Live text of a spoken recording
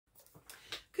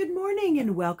Good morning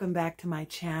and welcome back to my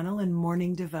channel and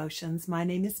morning devotions. My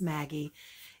name is Maggie.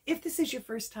 If this is your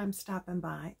first time stopping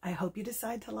by, I hope you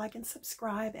decide to like and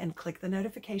subscribe and click the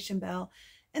notification bell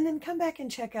and then come back and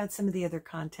check out some of the other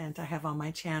content I have on my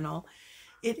channel.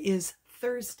 It is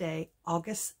Thursday,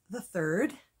 August the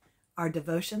 3rd. Our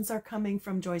devotions are coming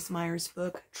from Joyce Meyer's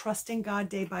book, Trusting God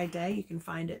Day by Day. You can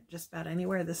find it just about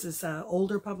anywhere. This is an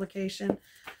older publication.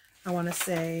 I want to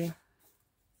say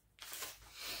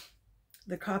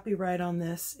the copyright on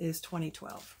this is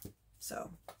 2012.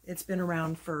 So it's been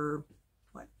around for,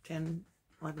 what, 10,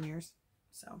 11 years?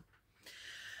 So,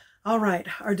 all right.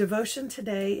 Our devotion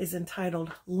today is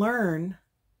entitled, Learn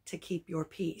to Keep Your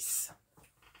Peace.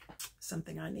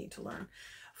 Something I need to learn.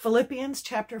 Philippians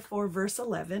chapter 4, verse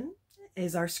 11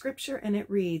 is our scripture, and it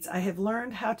reads, I have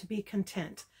learned how to be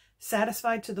content,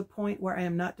 satisfied to the point where I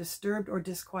am not disturbed or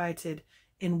disquieted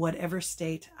in whatever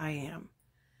state I am.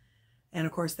 And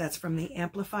of course, that's from the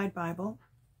Amplified Bible.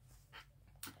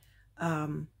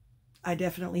 I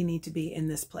definitely need to be in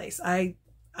this place. I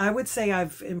would say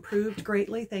I've improved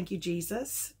greatly. Thank you,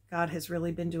 Jesus. God has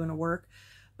really been doing a work,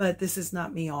 but this is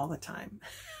not me all the time.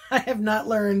 I have not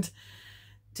learned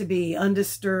to be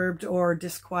undisturbed or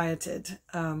disquieted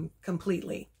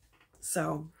completely.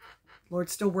 So,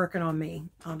 Lord's still working on me.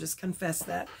 I'll just confess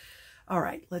that. All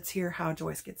right, let's hear how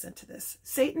Joyce gets into this.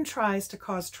 Satan tries to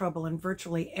cause trouble in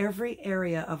virtually every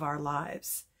area of our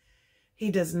lives.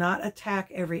 He does not attack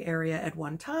every area at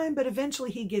one time, but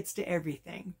eventually he gets to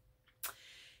everything.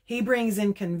 He brings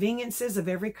inconveniences of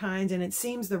every kind, and it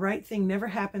seems the right thing never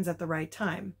happens at the right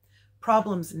time.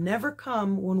 Problems never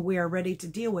come when we are ready to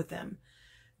deal with them.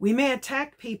 We may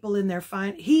attack people in their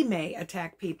he may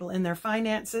attack people in their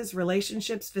finances,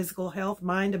 relationships, physical health,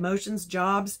 mind, emotions,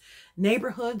 jobs,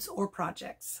 neighborhoods, or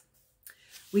projects.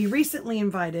 We recently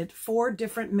invited 4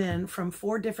 different men from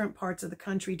 4 different parts of the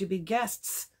country to be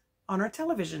guests on our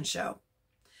television show.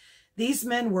 These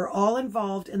men were all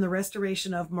involved in the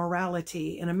restoration of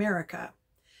morality in America.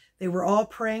 They were all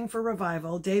praying for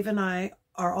revival. Dave and I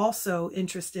are also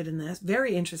interested in this,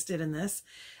 very interested in this,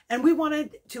 and we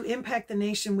wanted to impact the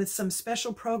nation with some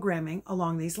special programming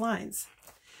along these lines.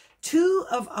 2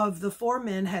 of the 4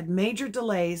 men had major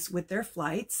delays with their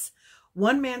flights.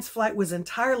 One man's flight was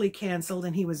entirely canceled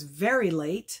and he was very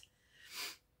late.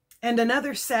 And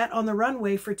another sat on the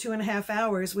runway for 2.5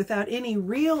 hours without any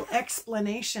real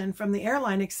explanation from the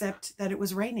airline except that it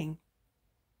was raining.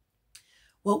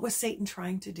 What was Satan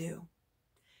trying to do?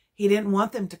 He didn't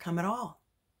want them to come at all.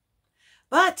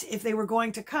 But if they were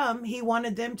going to come, he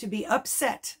wanted them to be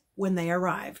upset when they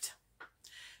arrived.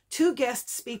 2 guest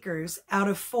speakers out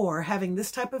of 4 having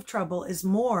this type of trouble is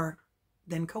more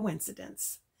than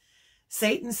coincidence.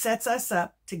 Satan sets us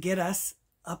up to get us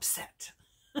upset.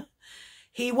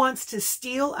 He wants to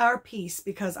steal our peace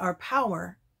because our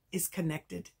power is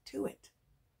connected to it.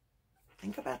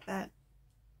 Think about that.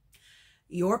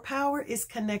 Your power is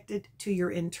connected to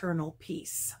your internal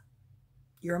peace,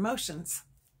 your emotions.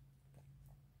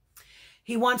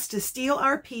 He wants to steal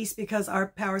our peace because our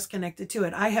power is connected to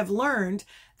it. I have learned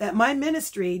that my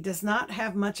ministry does not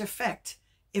have much effect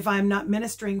if I'm not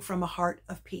ministering from a heart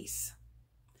of peace.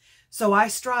 So I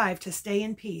strive to stay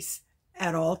in peace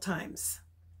at all times.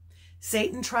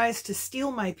 Satan tries to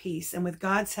steal my peace, and with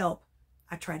God's help,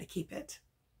 I try to keep it.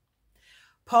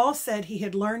 Paul said he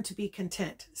had learned to be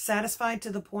content, satisfied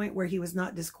to the point where he was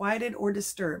not disquieted or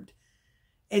disturbed.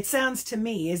 It sounds to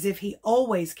me as if he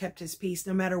always kept his peace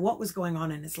no matter what was going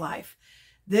on in his life.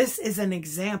 This is an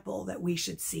example that we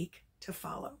should seek to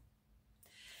follow.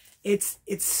 It's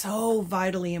so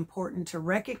vitally important to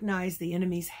recognize the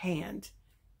enemy's hand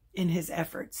in his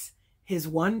efforts. His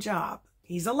one job,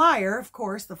 he's a liar, of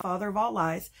course, the father of all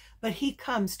lies, but he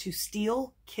comes to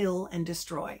steal, kill, and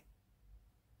destroy.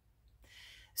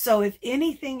 So if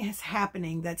anything is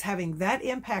happening that's having that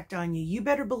impact on you, you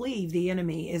better believe the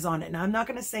enemy is on it. Now, I'm not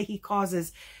going to say he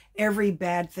causes every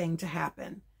bad thing to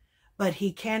happen, but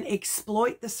he can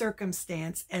exploit the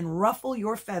circumstance and ruffle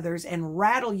your feathers and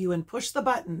rattle you and push the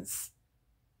buttons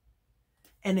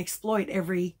and exploit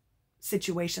every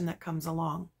situation that comes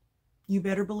along. You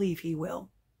better believe he will,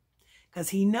 because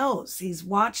he knows, he's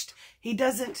watched. I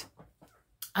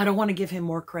don't want to give him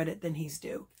more credit than he's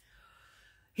due.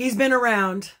 He's been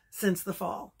around since the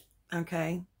fall,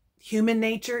 okay? Human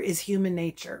nature is human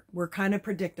nature. We're kind of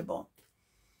predictable.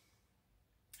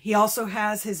 He also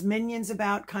has his minions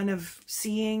about kind of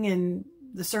seeing and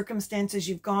the circumstances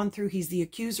you've gone through. He's the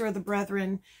accuser of the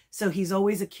brethren, so he's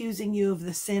always accusing you of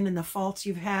the sin and the faults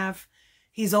you have.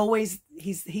 He's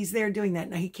there doing that.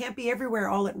 Now, he can't be everywhere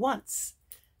all at once.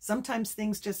 Sometimes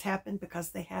things just happen because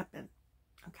they happen,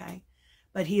 okay?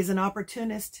 But he is an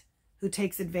opportunist who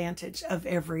takes advantage of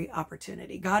every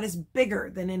opportunity. God is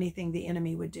bigger than anything the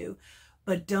enemy would do,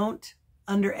 but don't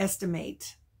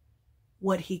underestimate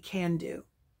what he can do.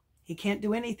 He can't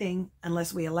do anything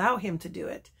unless we allow him to do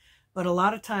it. But a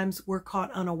lot of times we're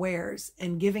caught unawares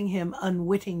and giving him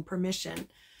unwitting permission.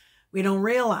 We don't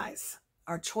realize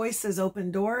our choices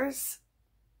open doors.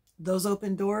 Those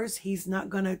open doors, he's not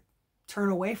going to turn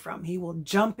away from. He will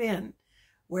jump in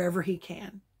wherever he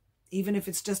can. Even if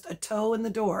it's just a toe in the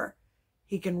door,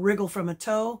 he can wriggle from a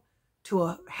toe to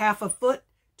a half a foot,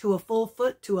 to a full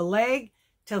foot, to a leg,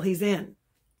 till he's in.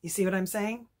 You see what I'm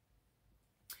saying?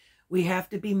 We have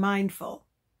to be mindful.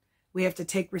 We have to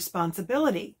take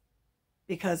responsibility,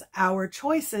 because our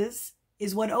choices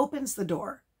is what opens the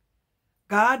door.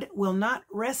 God will not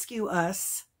rescue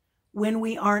us when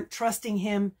we aren't trusting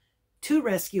him to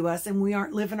rescue us and we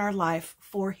aren't living our life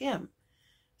for him.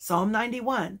 Psalm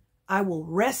 91, I will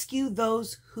rescue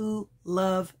those who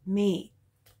love me.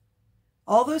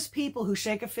 All those people who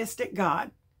shake a fist at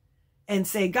God and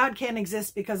say, God can't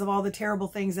exist because of all the terrible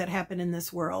things that happen in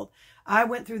this world. I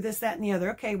went through this, that, and the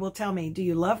other. Okay, well, tell me, do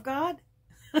you love God?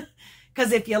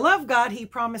 Because if you love God, he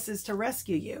promises to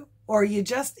rescue you. Or are you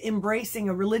just embracing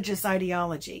a religious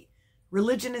ideology?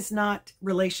 Religion is not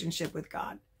relationship with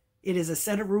God. It is a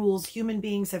set of rules human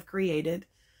beings have created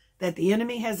that the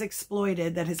enemy has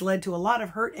exploited, that has led to a lot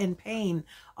of hurt and pain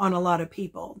on a lot of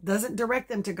people. Doesn't direct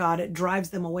them to God, it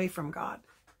drives them away from God.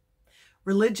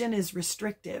 Religion is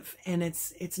restrictive, and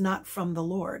it's not from the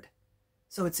Lord.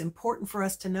 So it's important for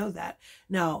us to know that.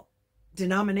 Now,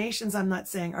 denominations, I'm not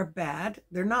saying are bad.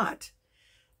 They're not.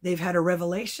 They've had a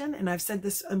revelation, and I've said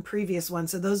this in previous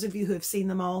ones. So those of you who have seen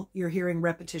them all, you're hearing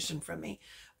repetition from me.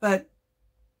 But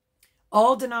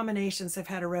all denominations have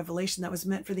had a revelation that was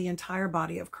meant for the entire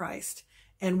body of Christ.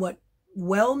 And what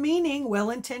well-meaning,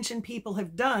 well-intentioned people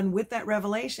have done with that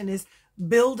revelation is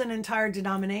build an entire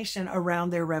denomination around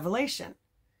their revelation.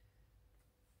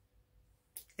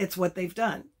 It's what they've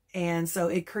done. And so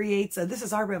it creates a, this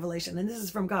is our revelation, and this is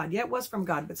from God. Yeah, it was from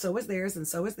God, but so was theirs, and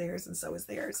so is theirs, and so is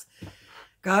theirs.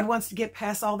 God wants to get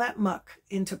past all that muck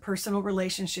into personal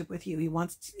relationship with you. He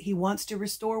wants to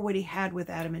restore what he had with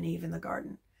Adam and Eve in the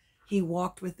garden. He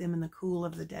walked with them in the cool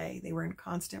of the day. They were in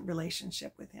constant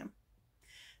relationship with him.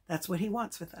 That's what he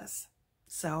wants with us.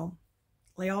 So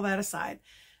lay all that aside.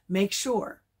 Make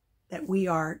sure that we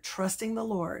are trusting the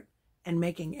Lord and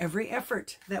making every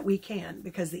effort that we can,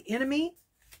 because the enemy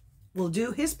will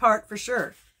do his part for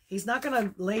sure. He's not going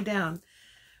to lay down.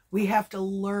 We have to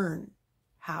learn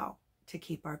how to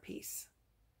keep our peace.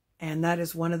 And that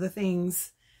is one of the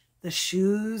things, the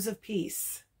shoes of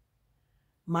peace.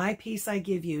 My peace I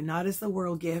give you, not as the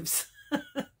world gives.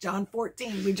 John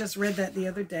 14, we just read that the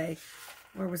other day.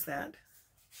 Where was that?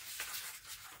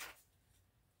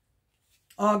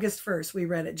 August 1st, we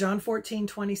read it. John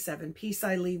 14:27, peace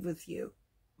I leave with you.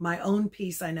 My own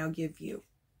peace I now give you.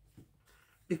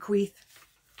 Bequeath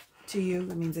to you,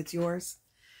 it means it's yours.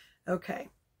 Okay.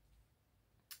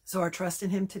 So our trust in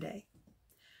him today.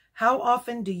 How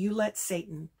often do you let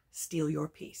Satan steal your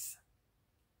peace?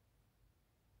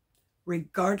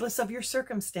 Regardless of your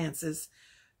circumstances,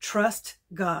 trust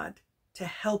God to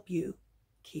help you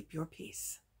keep your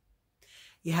peace.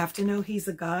 You have to know he's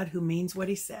a God who means what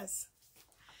he says.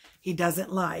 He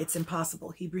doesn't lie. It's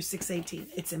impossible. Hebrews 6:18.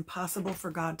 It's impossible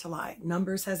for God to lie.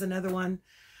 Numbers has another one.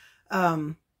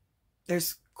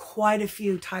 There's quite a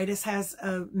few. Titus has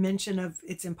a mention of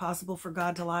it's impossible for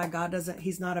God to lie. God doesn't,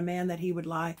 he's not a man that he would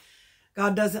lie.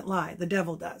 God doesn't lie. The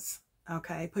devil does.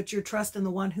 Okay. Put your trust in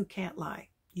the one who can't lie.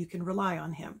 You can rely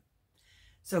on him.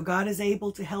 So God is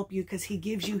able to help you because he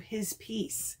gives you his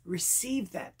peace.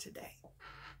 Receive that today.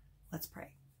 Let's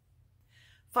pray.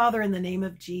 Father, in the name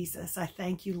of Jesus, I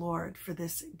thank you, Lord, for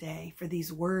this day, for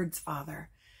these words, Father.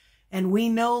 And we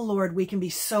know, Lord, we can be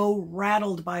so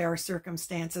rattled by our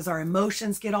circumstances. Our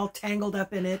emotions get all tangled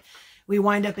up in it. We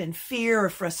wind up in fear or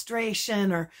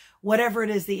frustration or whatever it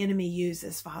is the enemy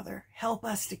uses, Father. Help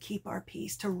us to keep our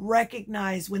peace, to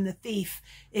recognize when the thief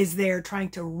is there trying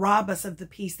to rob us of the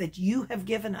peace that you have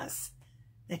given us,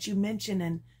 that you mention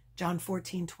in John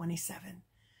 14:27.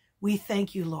 We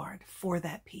thank you, Lord, for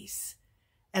that peace.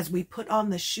 As we put on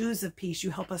the shoes of peace,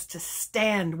 you help us to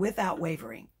stand without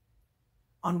wavering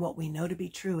on what we know to be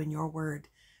true in your word.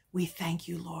 We thank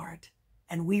you, Lord,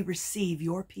 and we receive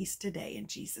your peace today in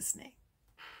Jesus' name.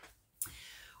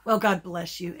 Well, God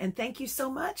bless you, and thank you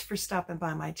so much for stopping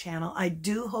by my channel. I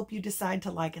do hope you decide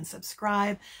to like and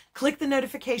subscribe. Click the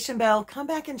notification bell. Come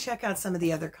back and check out some of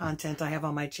the other content I have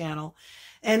on my channel.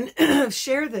 And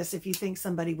share this if you think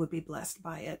somebody would be blessed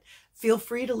by it. Feel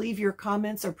free to leave your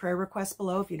comments or prayer requests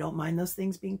below if you don't mind those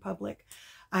things being public.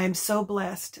 I am so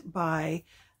blessed by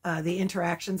the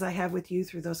interactions I have with you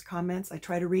through those comments. I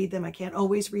try to read them. I can't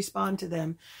always respond to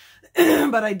them,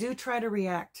 but I do try to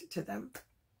react to them.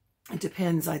 It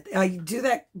depends. I do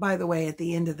that, by the way, at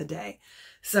the end of the day.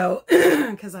 So,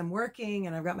 because I'm working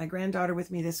and I've got my granddaughter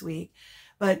with me this week,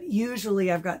 but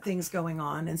usually I've got things going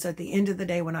on. And so at the end of the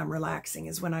day, when I'm relaxing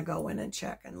is when I go in and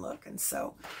check and look. And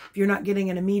so if you're not getting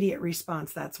an immediate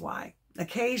response, that's why.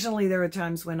 Occasionally there are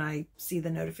times when I see the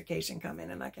notification come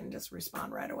in and I can just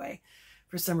respond right away.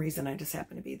 For some reason, I just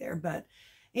happen to be there. But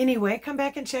anyway, come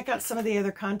back and check out some of the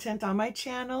other content on my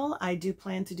channel. I do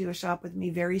plan to do a shop with me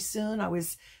very soon.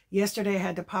 Yesterday I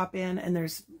had to pop in, and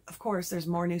of course, there's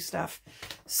more new stuff.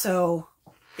 So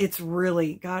it's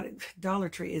really, Dollar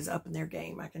Tree is up in their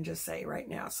game, I can just say right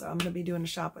now. So I'm going to be doing a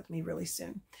shop with me really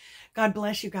soon. God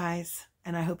bless you guys,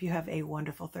 and I hope you have a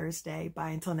wonderful Thursday.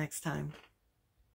 Bye until next time.